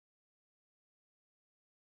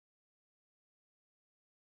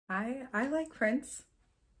I like Prince.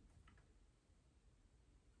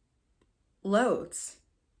 Loads.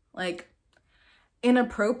 Like,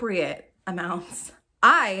 inappropriate amounts.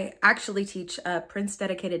 I actually teach a Prince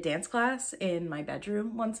dedicated dance class in my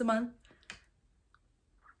bedroom once a month.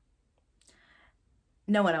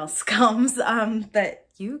 No one else comes, but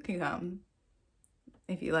you can come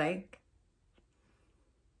if you like.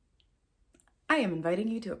 I am inviting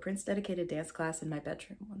you to a Prince dedicated dance class in my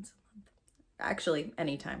bedroom once a month. Actually,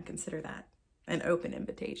 anytime, consider that an open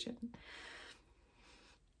invitation.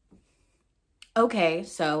 Okay,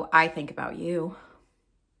 so I think about you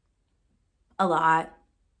a lot.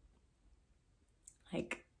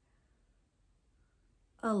 Like,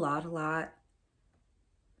 a lot.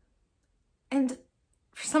 And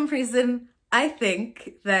for some reason, I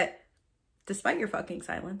think that despite your fucking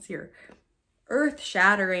silence, your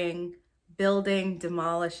earth-shattering, building,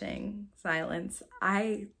 demolishing silence,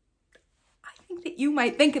 I think that you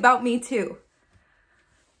might think about me too.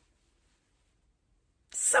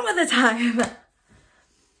 Some of the time.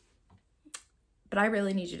 But I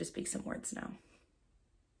really need you to speak some words now.